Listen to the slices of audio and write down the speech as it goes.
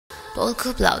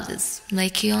POLKO Blouses,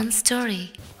 make your own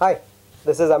story. Hi,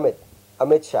 this is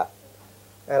Amit Shah,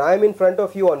 and I am in front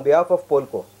of you on behalf of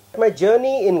POLKO. My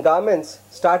journey in garments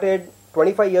started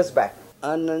 25 years back.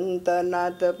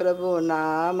 Anantnath प्रभु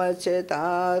नाम छे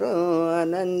तारो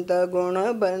अनंत गुण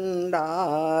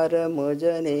भंडार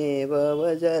मुझने भव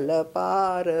जल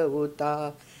पार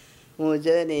उतार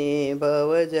मुझने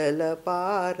भव जल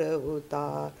पार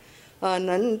उतार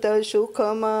अनंत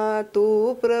सुखमा तू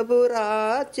प्रभु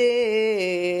राचे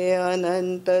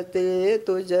अनंत ते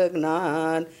तुझ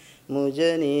ज्ञान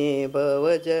मुझने भव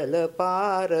जल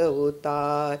पार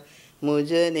उतार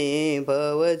मुझने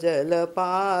भव जल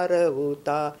पार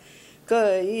उतार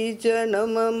कई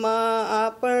जन्म मां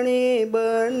आपणे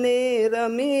बने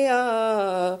रमिया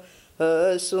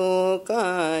हसू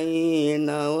काई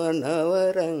नव नव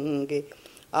रंगे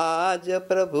आज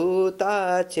प्रभुता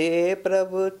छे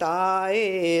प्रभुताए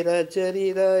रचरी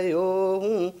रह्यो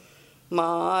हूँ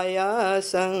माया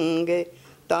संगे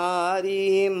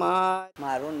तारी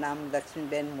मारू नाम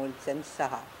लक्ष्मीबेन मूलचंद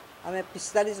शाह અમે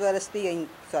 45 વર્ષથી અહીં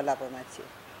સોલાપુરમાં છીએ.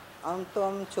 આમ તો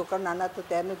છોકરા નાના તો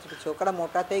ત્યારનું છોકરા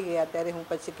મોટા થઈ ગયા ત્યારે હું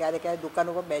પછી ક્યારેક દુકાન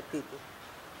ઉપર બેઠતી હતી,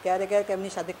 ક્યારેક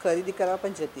એમની સાથે ખરીદી કરવા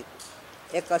પણ જતી હતી.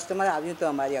 એક કસ્ટમર આવ્યું હતું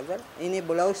અમારી આગળ, એને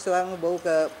બ્લાઉઝ સીવવામાં બહુ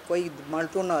કોઈ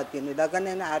મળતું ન હતું, લગ્ન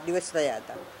એને 8 દિવસ રહ્યા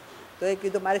હતા. તો એ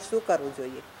કીધું મારે શું કરવું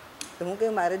જોઈએ. તો હું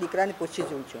કહ્યું મારે દીકરાને પૂછી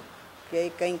જોઉં છું કે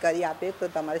કંઈ કરી આપે તો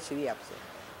તમારે સીવી આપશે.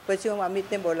 પછી હું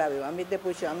અમિતને બોલાવ્યો, અમિતે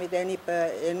પૂછ્યું, અમિત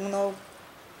એમનો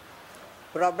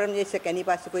પ્રોબ્લેમ એ છે કે એની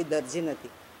પાસે કોઈ દરજી નથી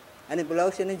અને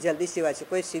બ્લાઉઝ એને જલ્દી સીવા છે,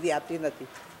 કોઈ સીવી આપતી નથી,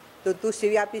 તો તું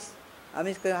સીવી આપીશ?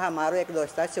 અમિત કહ્યું હા, મારો એક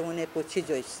દોસ્તાર છે, હું એને પૂછી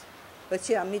જોઈશ.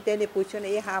 પછી અમિતે એને પૂછ્યું ને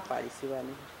એ હા પાડી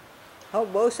સીવાની. હવે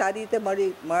બહુ સારી રીતે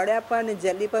મળ્યા પણ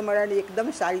જલ્દી પણ મળ્યા,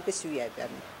 એકદમ સારી રીતે સીવી આપ્યા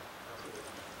અમે.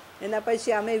 એના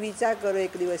પછી અમે વિચાર કર્યો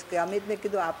એક દિવસ કે અમિતને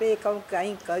કીધું આપણે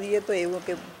કંઈ કરીએ તો એવું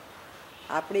કે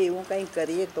આપણે એવું કંઈ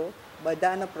કરીએ તો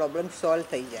બધાનો પ્રોબ્લેમ સોલ્વ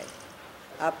થઈ જાય,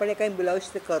 આપણે કંઈ બ્લાઉઝ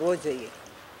કરવો જોઈએ.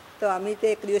 તો અમિતે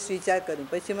એક દિવસ વિચાર કર્યો,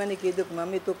 પછી મને કીધું કે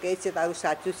મમ્મી તું કહે છે તારું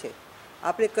સાચું છે,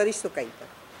 આપણે કરીશું કંઈ પણ.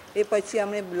 એ પછી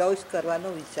અમને બ્લાઉઝ કરવાનો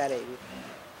વિચાર આવ્યો.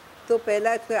 તો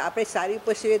પહેલાં આપણે સાડી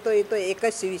ઉપર સીવીએ તો એ તો એક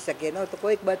જ સીવી શકીએ ને, તો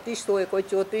કોઈ 32નો હોય, કોઈ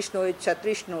 34નો હોય,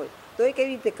 36નો હોય, તો એ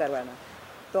કેવી રીતે કરવાના?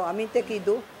 તો અમિતે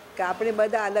કીધું કે આપણે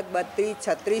બધા અલગ 32,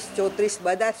 36, 34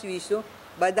 બધા સીવીશું,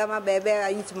 બધામાં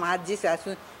 2-2 ઇંચ માર્જિન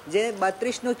રાખશું. જે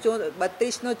 32નો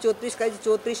 34 કરી,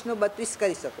 34નો 32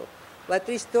 કરી શકો,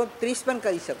 32નો 30 પણ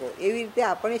કરી શકો, એવી રીતે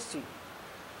આપણે છીએ.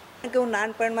 કારણ કે હું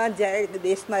નાનપણમાં જ્યારે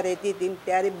દેશમાં રહેતી હતી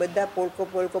ત્યારે બધા પોલકો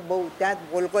બહુ ત્યાં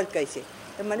પોલકો જ કહે છે.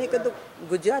 તો મને કીધું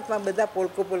ગુજરાતમાં બધા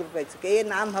પોલકો કહે છે કે એ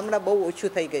નામ હમણાં બહુ ઓછું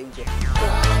થઈ ગયું છે.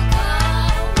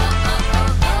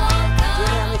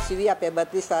 જેને અમે સીવી આપ્યા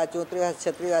 32, 34,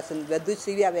 36 બધું જ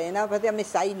સીવી આપ્યા. એના પરથી અમે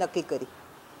સાઈઝ નક્કી કરી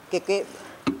કે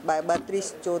 32,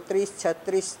 34,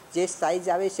 36 જે સાઇઝ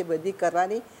આવે છે બધી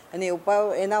કરવાની, અને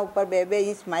એના ઉપર 2-2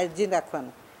 ઇંચ માર્જિન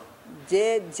રાખવાનું.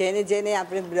 જેને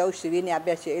આપણે બ્લાઉઝ સીવીને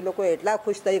આપ્યા છે એ લોકો એટલા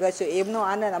ખુશ થઈ ગયા છે, એમનો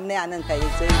આનંદ અમને આનંદ થાય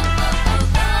છે.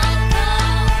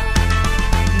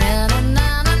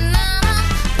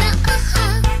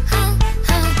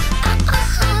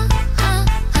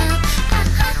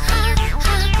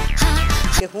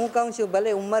 કે હું કહું છું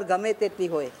ભલે ઉંમર ગમે તેટલી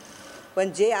હોય,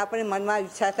 પણ જે આપણે મનમાં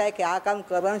ઈચ્છા થાય કે આ કામ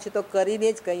કરવાનું છે તો કરીને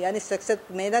જ કહીએ, અને સક્સેસ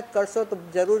મહેનત કરશો તો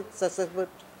જરૂર સક્સેસફુલ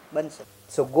બનશો.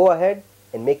 So go ahead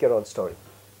and make your own story.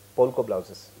 POLKO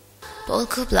Blouses.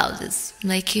 POLKO Blouses,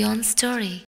 make your own story.